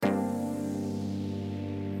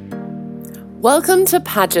Welcome to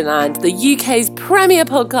Pageantland, the UK's premier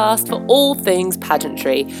podcast for all things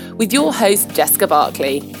pageantry, with your host Jessica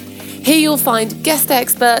Barkley. Here you'll find guest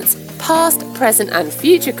experts, past, present and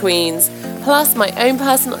future queens, plus my own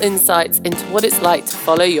personal insights into what it's like to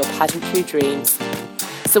follow your pageantry dreams.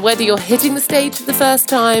 So whether you're hitting the stage for the first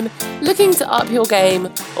time, looking to up your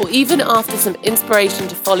game, or even after some inspiration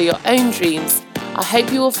to follow your own dreams, I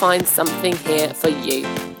hope you will find something here for you.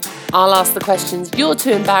 I'll ask the questions you're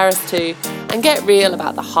too embarrassed to and get real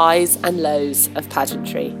about the highs and lows of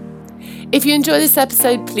pageantry. If you enjoy this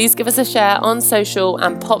episode, please give us a share on social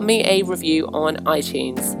and pop me a review on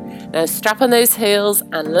iTunes. Now strap on those heels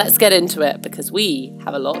and let's get into it because we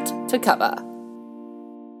have a lot to cover.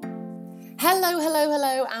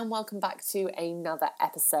 Hello, and welcome back to another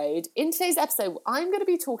episode. In today's episode, I'm going to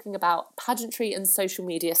be talking about pageantry and social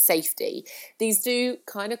media safety. These do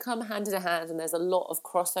kind of come hand in hand, and there's a lot of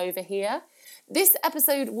crossover here. This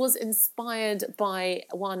episode was inspired by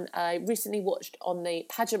one I recently watched on the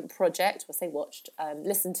Pageant Project,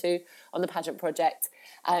 listened to on the Pageant Project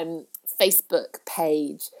Facebook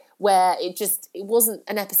page, where it wasn't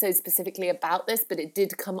an episode specifically about this, but it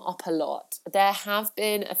did come up a lot. There have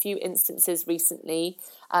been a few instances recently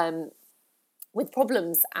with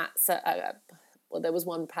problems at, there was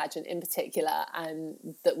one pageant in particular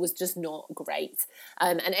that was just not great.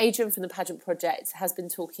 And Adrian from the Pageant Project has been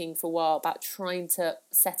talking for a while about trying to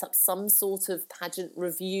set up some sort of pageant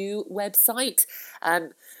review website.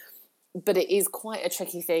 But it is quite a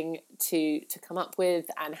tricky thing to come up with,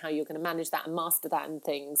 and how you're going to manage that and master that and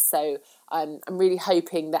things. So I'm really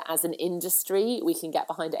hoping that as an industry we can get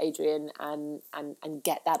behind Adrian and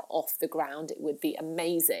get that off the ground. It would be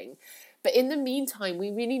amazing. But in the meantime,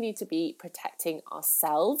 we really need to be protecting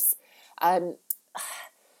ourselves.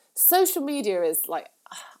 Social media is like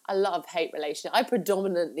a love-hate relationship. I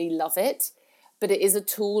predominantly love it. But it is a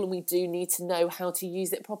tool and we do need to know how to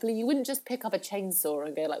use it properly. You wouldn't just pick up a chainsaw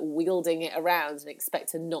and go like wielding it around and expect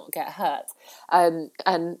to not get hurt.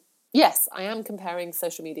 And yes, I am comparing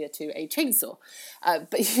social media to a chainsaw.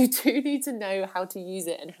 But you do need to know how to use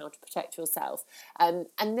it and how to protect yourself. And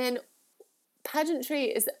then pageantry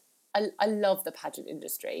is, I love the pageant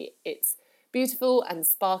industry. It's beautiful and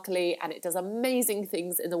sparkly, and it does amazing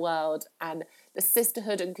things in the world, and the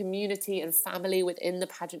sisterhood and community and family within the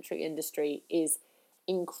pageantry industry is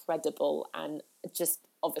incredible. And just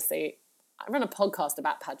obviously I run a podcast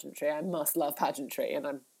about pageantry. I must love pageantry, and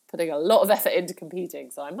I'm putting a lot of effort into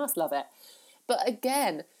competing, so I must love it. But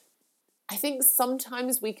again, I think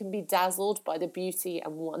sometimes we can be dazzled by the beauty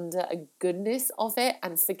and wonder and goodness of it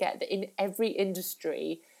and forget that in every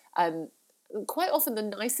industry, quite often the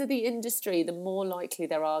nicer the industry, the more likely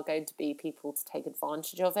there are going to be people to take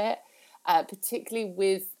advantage of it, particularly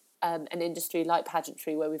with an industry like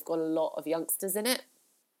pageantry where we've got a lot of youngsters in it.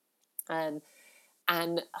 And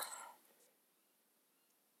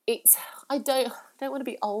it's, I don't want to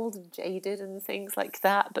be old and jaded and things like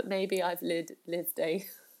that, but maybe I've maybe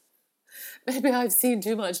I've seen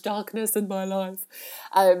too much darkness in my life.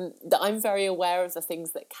 That I'm very aware of the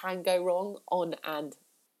things that can go wrong on and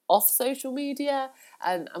off social media,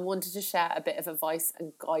 and wanted to share a bit of advice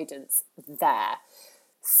and guidance there.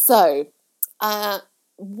 So,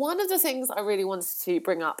 one of the things I really wanted to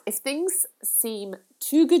bring up, if things seem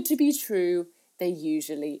too good to be true, they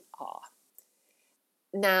usually are.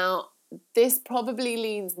 Now, this probably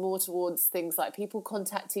leans more towards things like people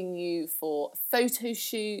contacting you for photo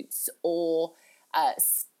shoots or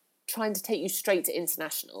trying to take you straight to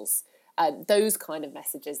internationals. Those kind of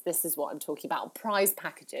messages, this is what I'm talking about. Prize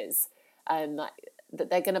packages, that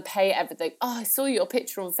they're going to pay everything. Oh, I saw your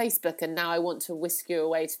picture on Facebook and now I want to whisk you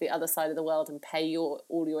away to the other side of the world and pay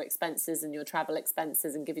all your expenses and your travel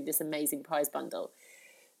expenses and give you this amazing prize bundle.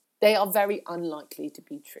 They are very unlikely to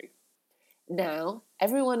be true. Now,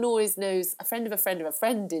 everyone always knows a friend of a friend of a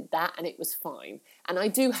friend did that and it was fine. And I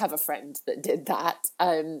do have a friend that did that.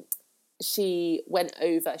 She went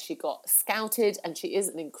over, she got scouted, and she is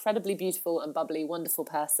an incredibly beautiful and bubbly, wonderful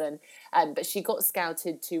person. But she got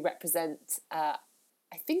scouted to represent, I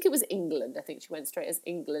think it was England. I think she went straight as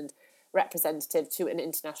England representative to an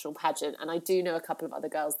international pageant. And I do know a couple of other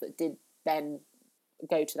girls that did then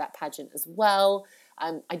go to that pageant as well.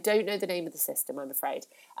 I don't know the name of the system, I'm afraid.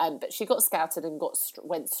 But she got scouted and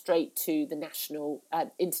went straight to the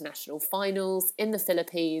international finals in the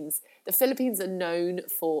Philippines. The Philippines are known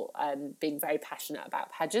for being very passionate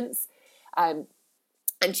about pageants. And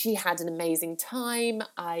she had an amazing time.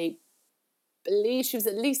 I believe she was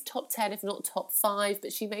at least top 10, if not top 5,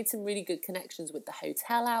 but she made some really good connections with the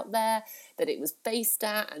hotel out there that it was based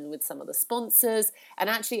at and with some of the sponsors, and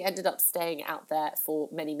actually ended up staying out there for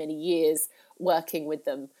many, many years working with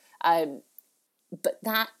them. But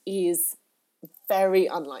that is very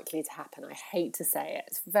unlikely to happen. I hate to say it.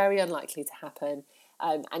 It's very unlikely to happen.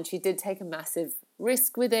 And she did take a massive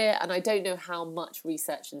risk with it. And I don't know how much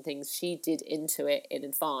research and things she did into it in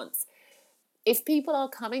advance. If people are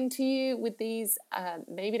coming to you with these,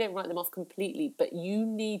 maybe don't write them off completely, but you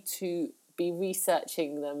need to be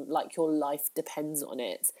researching them like your life depends on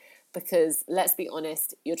it. Because let's be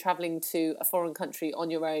honest, you're traveling to a foreign country on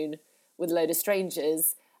your own with a load of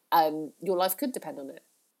strangers, your life could depend on it.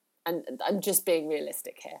 And I'm just being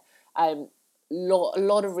realistic here. A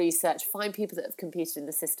lot of research, find people that have competed in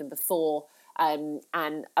the system before,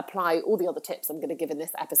 and apply all the other tips I'm going to give in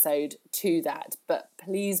this episode to that. But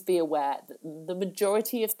please be aware that the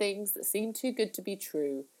majority of things that seem too good to be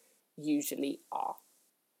true usually are.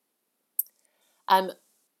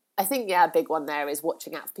 I think, a big one there is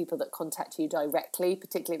watching out for people that contact you directly,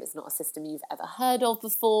 particularly if it's not a system you've ever heard of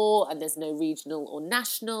before and there's no regional or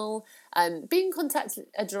national. Being contacted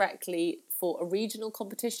directly for a regional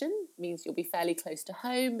competition means you'll be fairly close to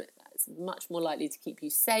home. It's much more likely to keep you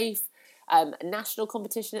safe. A national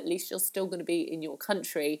competition, at least you're still going to be in your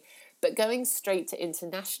country. But going straight to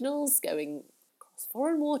internationals, going across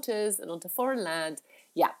foreign waters and onto foreign land,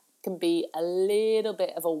 can be a little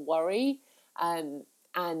bit of a worry.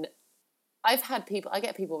 And I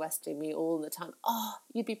get people messaging me all the time. Oh,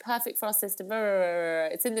 you'd be perfect for our system.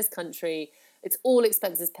 It's in this country. It's all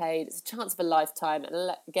expenses paid. It's a chance of a lifetime.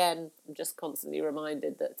 And again, I'm just constantly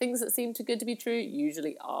reminded that things that seem too good to be true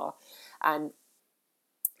usually are. And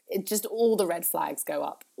it just, all the red flags go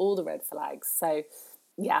up, all the red flags. So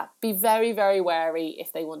be very, very wary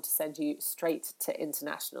if they want to send you straight to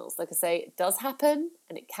internationals. Like I say, it does happen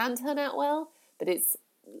and it can turn out well, but it's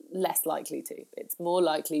less likely to. It's more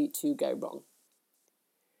likely to go wrong.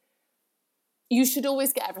 You should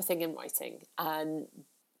always get everything in writing. And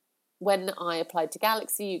when I applied to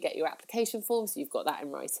Galaxy, you get your application form, so you've got that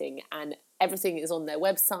in writing, and everything is on their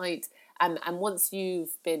website. And once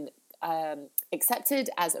you've been accepted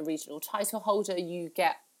as a regional title holder, you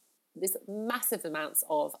get this massive amounts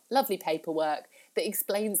of lovely paperwork that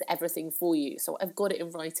explains everything for you. So I've got it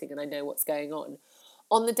in writing and I know what's going on.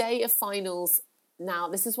 On the day of finals, now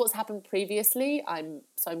this is what's happened previously. I'm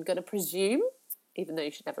going to presume, even though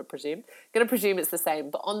you should never presume, going to presume it's the same.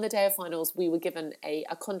 But on the day of finals, we were given a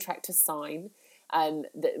contract to sign,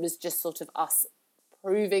 that was just sort of us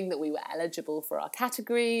proving that we were eligible for our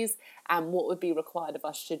categories and what would be required of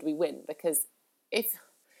us should we win. Because if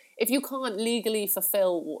you can't legally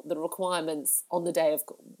fulfill the requirements on your day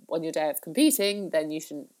of competing, then you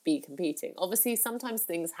shouldn't be competing. Obviously, sometimes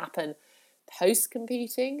things happen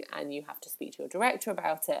post-competing and you have to speak to your director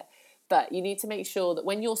about it. But you need to make sure that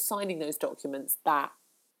when you're signing those documents that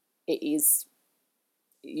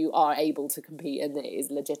you are able to compete and it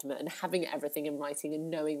is legitimate, and having everything in writing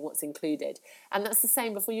and knowing what's included. And that's the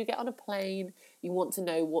same before you get on a plane. You want to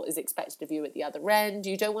know what is expected of you at the other end.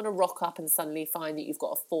 You don't want to rock up and suddenly find that you've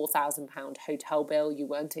got a £4,000 hotel bill you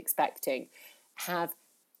weren't expecting. Have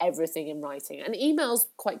everything in writing. And email's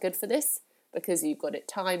quite good for this because you've got it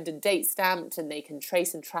timed and date stamped and they can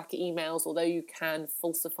trace and track emails. Although you can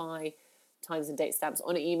falsify times and date stamps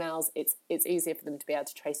on emails, it's easier for them to be able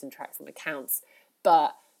to trace and track from accounts.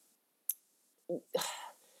 But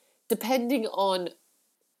depending on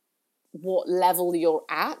what level you're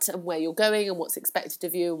at and where you're going and what's expected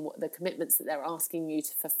of you and what the commitments that they're asking you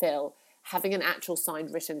to fulfill, having an actual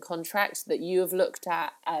signed written contract that you have looked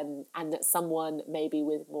at and that someone maybe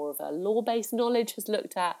with more of a law-based knowledge has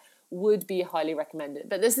looked at would be highly recommended.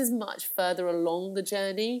 But this is much further along the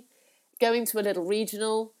journey. Going to a little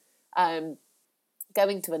regional,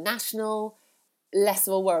 going to a national, less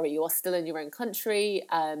of a worry. You are still in your own country.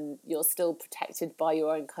 You're still protected by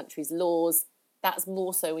your own country's laws. That's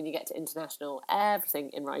more so when you get to international. Everything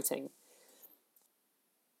in writing.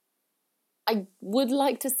 I would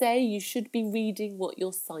like to say you should be reading what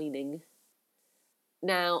you're signing.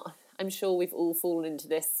 Now, I'm sure we've all fallen into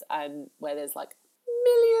this where there's like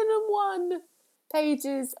 1,000,001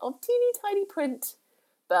 pages of teeny tiny print.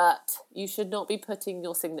 But you should not be putting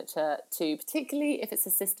your signature to, particularly if it's a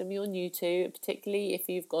system you're new to, particularly if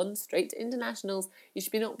you've gone straight to internationals, you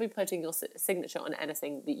should not be putting your signature on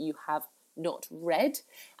anything that you have not read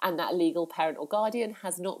and that legal parent or guardian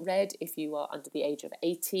has not read if you are under the age of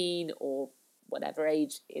 18 or whatever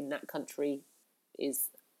age in that country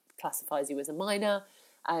classifies you as a minor.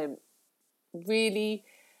 Really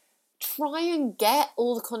try and get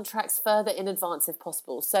all the contracts further in advance if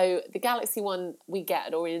possible. So the Galaxy one we get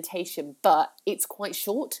at orientation, but it's quite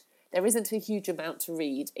short. There isn't a huge amount to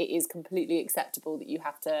read. It is completely acceptable that you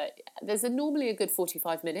have to... There's normally a good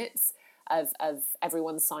 45 minutes of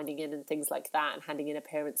everyone signing in and things like that and handing in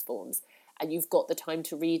appearance forms. and you've got the time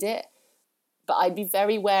to read it. But I'd be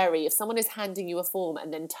very wary if someone is handing you a form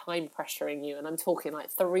and then time pressuring you, and I'm talking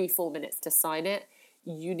like 3-4 minutes to sign it,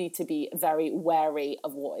 you need to be very wary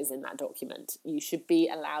of what is in that document. You should be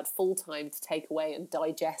allowed full time to take away and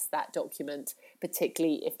digest that document,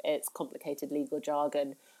 particularly if it's complicated legal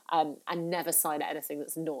jargon, and never sign anything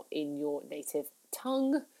that's not in your native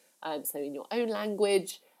tongue, so in your own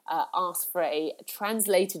language. Ask for a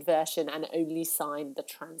translated version and only sign the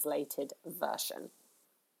translated version.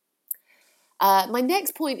 My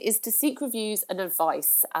next point is to seek reviews and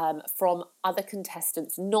advice from other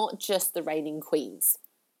contestants, not just the reigning queens.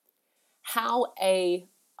 I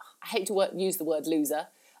hate to use the word loser,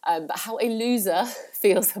 but how a loser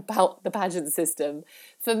feels about the pageant system,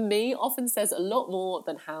 for me, often says a lot more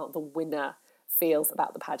than how the winner feels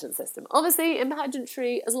about the pageant system. Obviously, in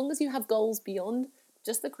pageantry, as long as you have goals beyond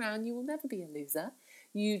just the crown, you will never be a loser.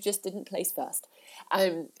 You just didn't place first.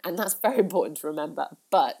 And that's very important to remember.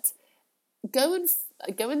 But go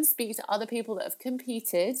and speak to other people that have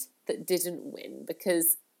competed that didn't win,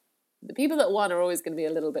 because the people that won are always going to be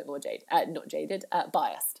a little bit more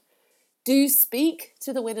biased. Do speak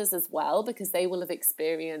to the winners as well, because they will have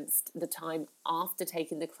experienced the time after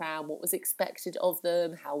taking the crown, what was expected of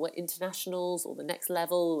them, how were internationals or the next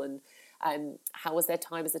level, and how was their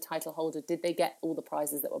time as a title holder, did they get all the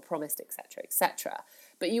prizes that were promised, etc., etc.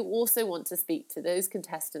 But you also want to speak to those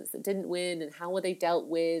contestants that didn't win, and how were they dealt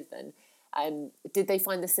with, and did they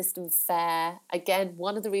find the system fair? Again,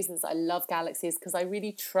 one of the reasons I love Galaxy is because I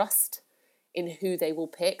really trust in who they will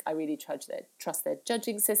pick. I really trust their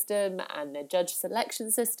judging system and their judge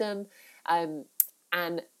selection system. And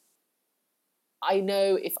I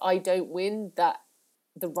know if I don't win, that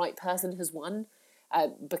the right person has won,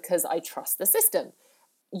 because I trust the system.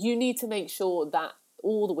 You need to make sure that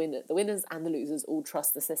all the winners and the losers all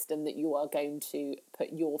trust the system that you are going to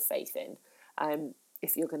put your faith in.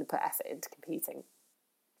 If you're going to put effort into competing.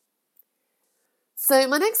 So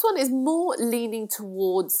my next one is more leaning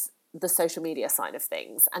towards the social media side of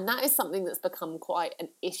things. And that is something that's become quite an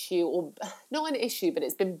issue, or not an issue, but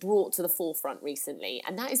it's been brought to the forefront recently.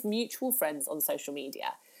 And that is mutual friends on social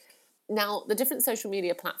media. Now, the different social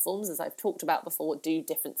media platforms, as I've talked about before, do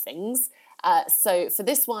different things. So for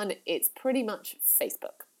this one, it's pretty much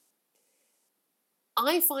Facebook.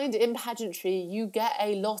 I find in pageantry, you get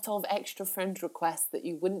a lot of extra friend requests that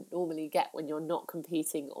you wouldn't normally get when you're not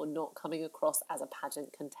competing or not coming across as a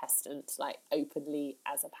pageant contestant, like openly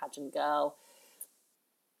as a pageant girl.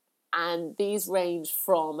 And these range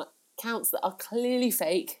from accounts that are clearly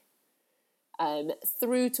fake,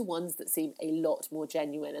 through to ones that seem a lot more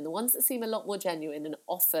genuine. And the ones that seem a lot more genuine, and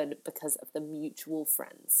often because of the mutual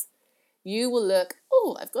friends. You will look,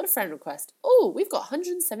 oh, I've got a friend request. Oh, we've got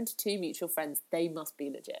 172 mutual friends. They must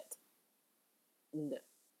be legit. No.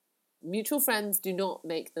 Mutual friends do not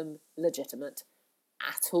make them legitimate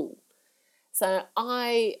at all. So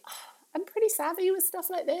I'm pretty savvy with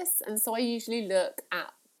stuff like this. And so I usually look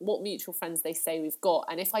at what mutual friends they say we've got.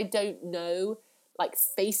 And if I don't know, like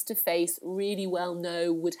face to face, really well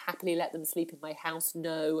know, would happily let them sleep in my house,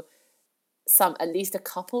 know at least a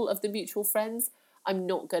couple of the mutual friends, I'm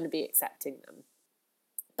not going to be accepting them.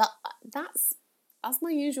 But that's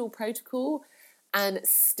my usual protocol. And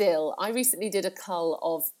still, I recently did a cull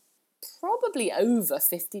of probably over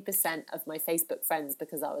 50% of my Facebook friends,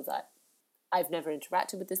 because I was like, I've never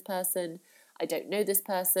interacted with this person. I don't know this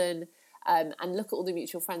person. And look at all the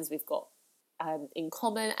mutual friends we've got in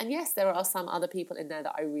common. And yes, there are some other people in there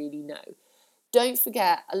that I really know. Don't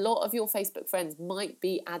forget, a lot of your Facebook friends might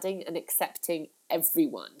be adding and accepting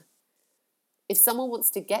everyone. If someone wants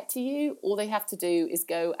to get to you, all they have to do is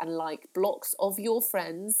go and like blocks of your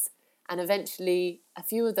friends, and eventually a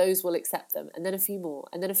few of those will accept them, and then a few more,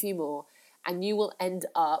 and then a few more, and you will end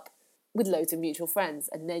up with loads of mutual friends,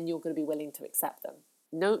 and then you're going to be willing to accept them.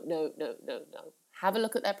 No. Have a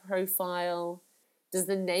look at their profile. Does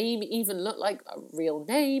the name even look like a real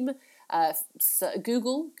name? So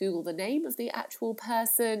Google the name of the actual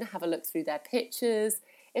person, have a look through their pictures.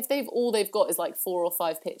 If all they've got is like 4 or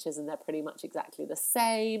 5 pictures and they're pretty much exactly the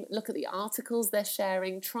same, look at the articles they're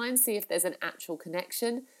sharing, try and see if there's an actual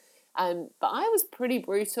connection. But I was pretty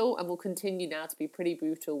brutal, and will continue now to be pretty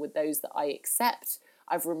brutal with those that I accept.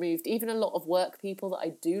 I've removed even a lot of work people that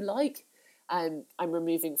I do like. I'm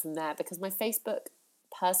removing from there, because my Facebook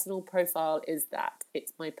personal profile is that.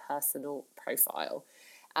 It's my personal profile.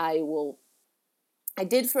 I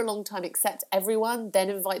did for a long time accept everyone, then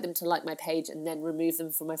invite them to like my page, and then remove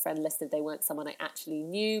them from my friend list if they weren't someone I actually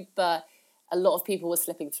knew. But a lot of people were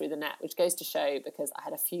slipping through the net, which goes to show, because I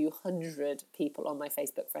had a few hundred people on my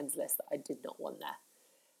Facebook friends list that I did not want there.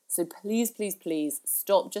 So please, please, please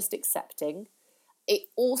stop just accepting. It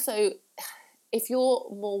also, if you're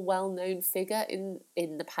a more well-known figure in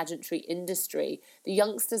the pageantry industry, the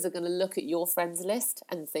youngsters are going to look at your friends list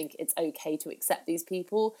and think it's okay to accept these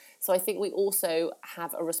people. So I think we also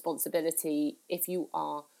have a responsibility, if you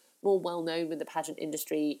are more well-known with the pageant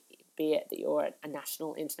industry, be it that you're a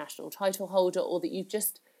national, international title holder, or that you've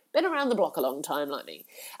just been around the block a long time like me,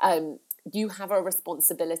 you have a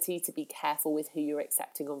responsibility to be careful with who you're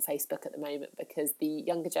accepting on Facebook at the moment, because the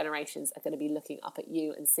younger generations are going to be looking up at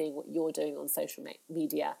you and seeing what you're doing on social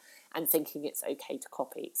media and thinking it's okay to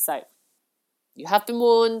copy. So you have been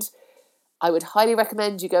warned. I would highly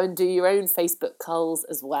recommend you go and do your own Facebook culls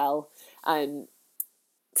as well,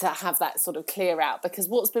 to have that sort of clear out, because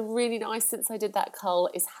what's been really nice since I did that cull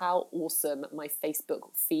is how awesome my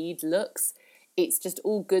Facebook feed looks. It's just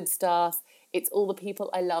all good stuff. It's all the people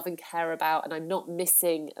I love and care about, and I'm not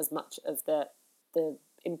missing as much of the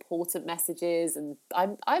important messages. And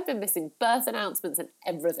I've been missing birth announcements and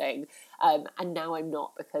everything, and now I'm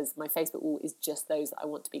not, because my Facebook wall is just those that I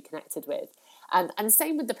want to be connected with. And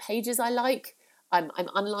same with the pages I like. I'm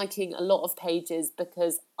unliking a lot of pages,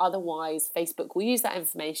 because otherwise Facebook will use that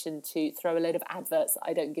information to throw a load of adverts that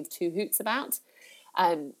I don't give two hoots about.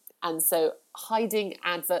 And so hiding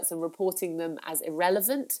adverts and reporting them as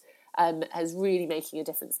irrelevant is really making a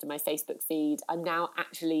difference to my Facebook feed. I'm now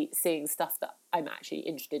actually seeing stuff that I'm actually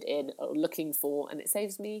interested in or looking for, and it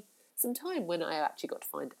saves me some time when I actually got to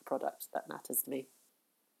find a product that matters to me.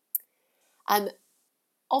 And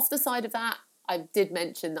off the side of that, I did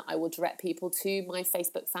mention that I will direct people to my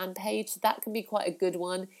Facebook fan page. That can be quite a good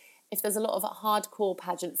one. If there's a lot of hardcore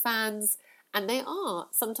pageant fans, and they are,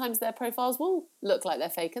 sometimes their profiles will look like they're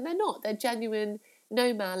fake, and they're not. They're genuine,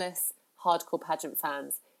 no malice, hardcore pageant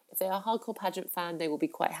fans. If they are a hardcore pageant fan, they will be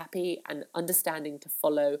quite happy and understanding to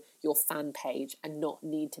follow your fan page and not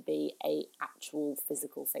need to be a actual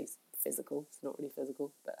physical, it's not really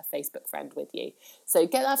physical, but a Facebook friend with you. So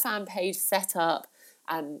get that fan page set up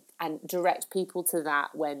and direct people to that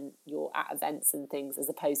when you're at events and things, as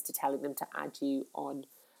opposed to telling them to add you on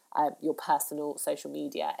your personal social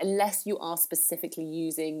media, unless you are specifically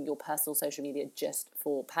using your personal social media just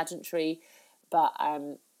for pageantry. But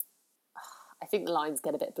I think the lines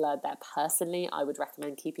get a bit blurred there. Personally, I would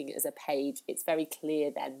recommend keeping it as a page. It's very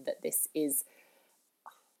clear then that this is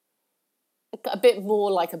a bit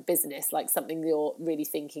more like a business, like something you're really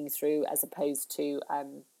thinking through, as opposed to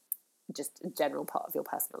just a general part of your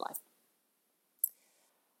personal life.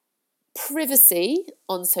 Privacy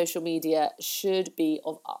on social media should be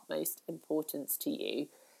of utmost importance to you.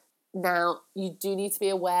 Now, you do need to be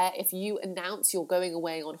aware, if you announce you're going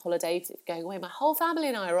away on holiday, if you're going away, my whole family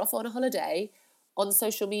and I are off on a holiday, on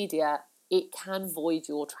social media, it can void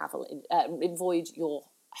your void your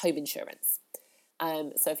home insurance.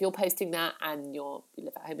 So if you're posting that and you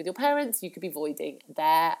live at home with your parents, you could be voiding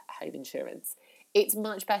their home insurance. It's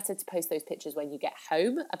much better to post those pictures when you get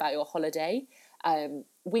home about your holiday.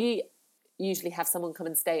 We usually have someone come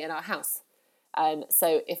and stay in our house.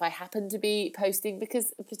 So if I happen to be posting,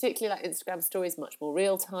 because particularly like Instagram stories, much more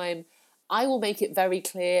real time, I will make it very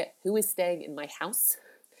clear who is staying in my house.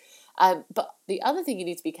 But the other thing you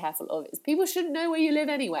need to be careful of is people shouldn't know where you live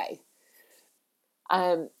anyway.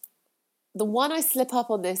 The one I slip up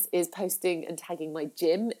on this is posting and tagging my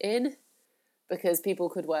gym in, because people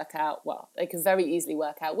could work out, they can very easily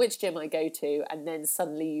work out which gym I go to, and then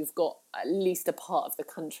suddenly you've got at least a part of the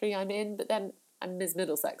country I'm in. But then I'm Miss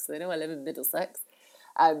Middlesex, so they know I live in Middlesex.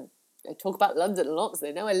 I talk about London a lot, so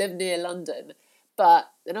they know I live near London, but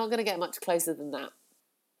they're not going to get much closer than that.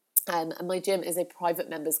 And my gym is a private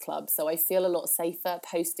members club, so I feel a lot safer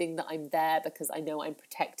posting that I'm there, because I know I'm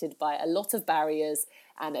protected by a lot of barriers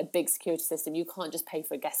and a big security system. You can't just pay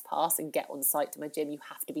for a guest pass and get on site to my gym. You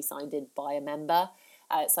have to be signed in by a member.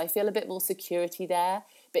 So I feel a bit more security there.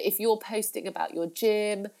 But if you're posting about your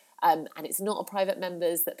gym, and it's not a private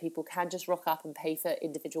members that people can just rock up and pay for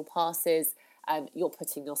individual passes, you're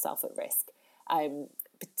putting yourself at risk.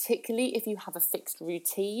 Particularly if you have a fixed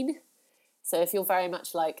routine. So if you're very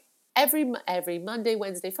much like, every Monday,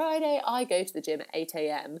 Wednesday, Friday, I go to the gym at 8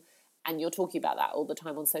 a.m, and you're talking about that all the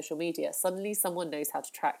time on social media, suddenly someone knows how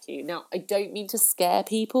to track you. Now, I don't mean to scare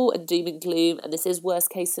people and doom and gloom, and this is worst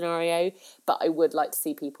case scenario, but I would like to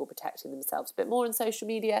see people protecting themselves a bit more on social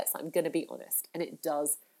media, so I'm going to be honest, and it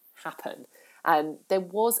does happen. There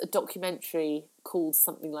was a documentary called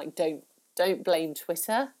something like Don't Blame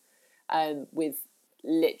Twitter, with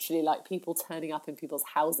literally like people turning up in people's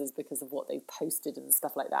houses because of what they've posted and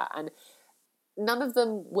stuff like that. And none of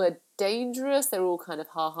them were dangerous. They're all kind of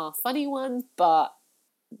funny ones, but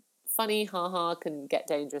funny can get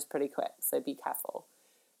dangerous pretty quick. So be careful.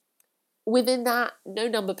 Within that, no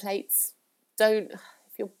number plates.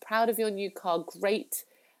 If you're proud of your new car, great.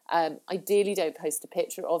 Ideally, don't post a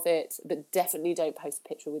picture of it, but definitely don't post a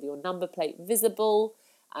picture with your number plate visible.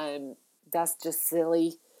 That's just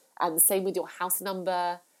silly. And the same with your house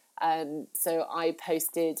number. So I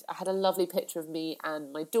had a lovely picture of me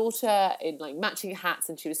and my daughter in like matching hats,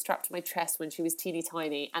 and she was strapped to my chest when she was teeny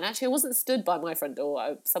tiny. And actually I wasn't stood by my front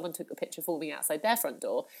door. Someone took a picture for me outside their front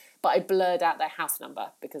door, but I blurred out their house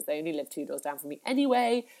number because they only lived 2 doors down from me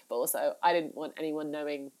anyway. But also I didn't want anyone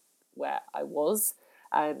knowing where I was.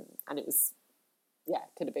 And it was,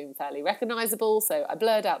 could have been fairly recognisable. So I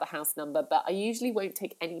blurred out the house number, but I usually won't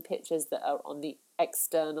take any pictures that are on the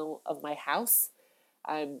external of my house.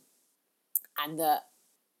 And that,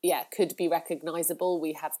 could be recognisable.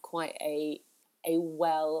 We have quite a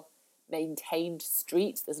well-maintained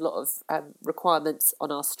street. There's a lot of requirements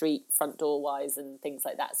on our street, front door-wise and things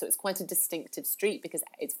like that. So it's quite a distinctive street because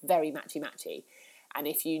it's very matchy-matchy. And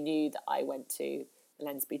if you knew that I went to the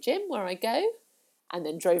Lensbury Gym, where I go, and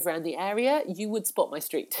then drove around the area, you would spot my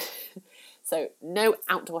street. So no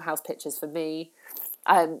outdoor house pictures for me.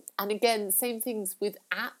 And again, same things with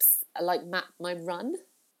apps like Map My Run.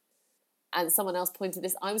 And someone else pointed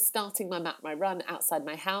this. I was starting my Map My Run outside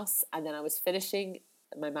my house, and then I was finishing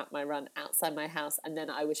my Map My Run outside my house, and then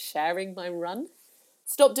I was sharing my run.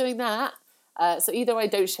 Stop doing that. So either I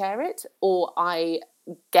don't share it, or I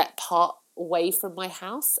get part way from my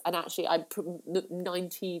house, and actually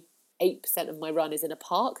 98% of my run is in a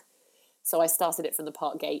park. So I started it from the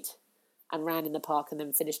park gate and ran in the park and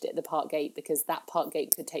then finished it at the park gate, because that park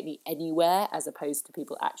gate could take me anywhere as opposed to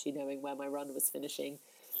people actually knowing where my run was finishing.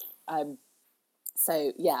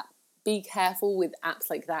 So be careful with apps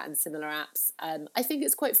like that and similar apps. I think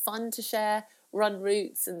it's quite fun to share run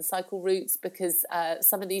routes and cycle routes because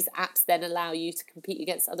some of these apps then allow you to compete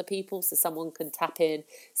against other people. So someone can tap in,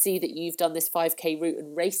 see that you've done this 5K route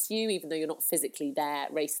and race you, even though you're not physically there,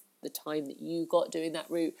 race the time that you got doing that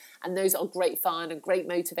route. And those are great fun and great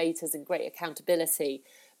motivators and great accountability.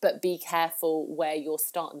 But be careful where your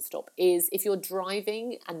start and stop is. If you're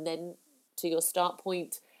driving and then to your start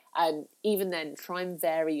point, even then, try and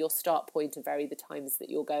vary your start point and vary the times that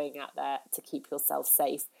you're going out there to keep yourself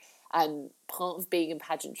safe. And part of being in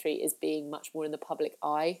pageantry is being much more in the public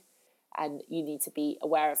eye, and you need to be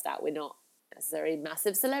aware of that. We're not necessarily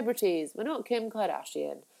massive celebrities. We're not Kim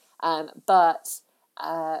Kardashian. But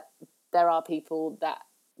there are people that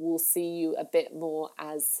will see you a bit more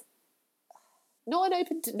as not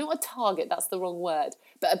a target, that's the wrong word,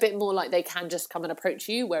 but a bit more like they can just come and approach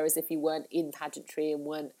you, whereas if you weren't in pageantry and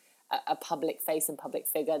weren't a public face and public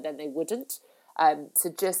figure, then they wouldn't. So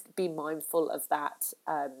just be mindful of that,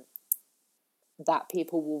 that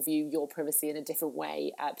people will view your privacy in a different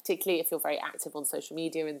way, particularly if you're very active on social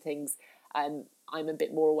media and things. I'm a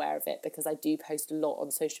bit more aware of it because I do post a lot on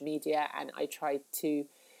social media, and I try to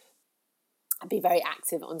be very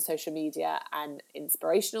active on social media and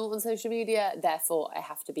inspirational on social media. Therefore, I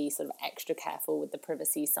have to be sort of extra careful with the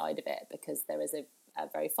privacy side of it, because there is a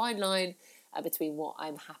very fine line between what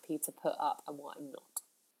I'm happy to put up and what I'm not.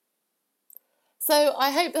 So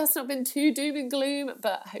I hope that's not been too doom and gloom,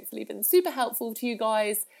 but hopefully been super helpful to you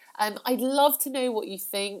guys. I'd love to know what you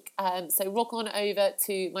think. So rock on over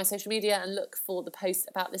to my social media and look for the post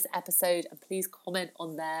about this episode, and please comment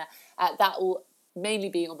on there. That will mainly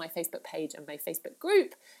be on my Facebook page and my Facebook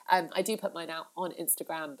group. I do put mine out on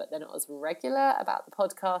Instagram, but they're not as regular about the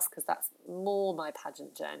podcast because that's more my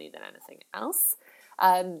pageant journey than anything else.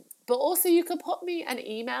 But also you could pop me an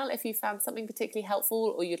email if you found something particularly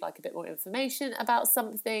helpful or you'd like a bit more information about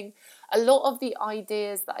something. A lot of the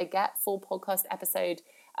ideas that I get for podcast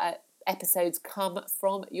episodes come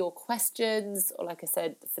from your questions, or like I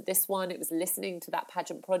said, for this one, it was listening to that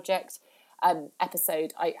pageant project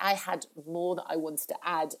episode. I had more that I wanted to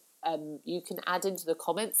add. You can add into the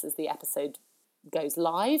comments as the episode goes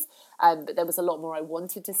live, but there was a lot more I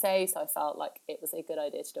wanted to say, so I felt like it was a good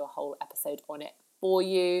idea to do a whole episode on it for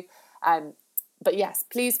you. But yes,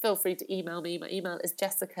 please feel free to email me. My email is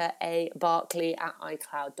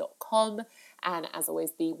jessicaabarkley@icloud.com, and as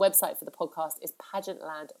always, the website for the podcast is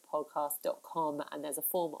pageantlandpodcast.com, and there's a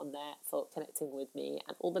form on there for connecting with me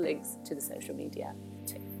and all the links to the social media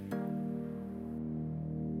too.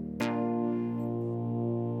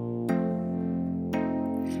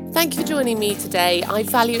 Thank you for joining me today. I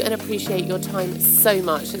value and appreciate your time so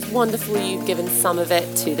much. It's wonderful you've given some of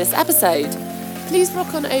it to this episode. Please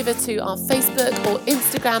rock on over to our Facebook or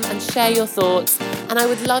Instagram and share your thoughts, and I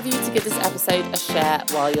would love you to give this episode a share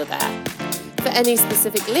while you're there. For any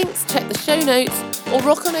specific links, check the show notes or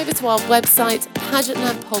rock on over to our website,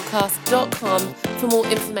 pageantlandpodcast.com, for more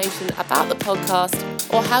information about the podcast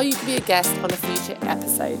or how you can be a guest on a future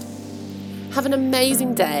episode. Have an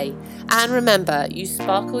amazing day, and remember, you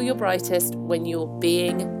sparkle your brightest when you're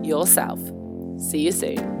being yourself. See you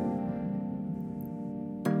soon.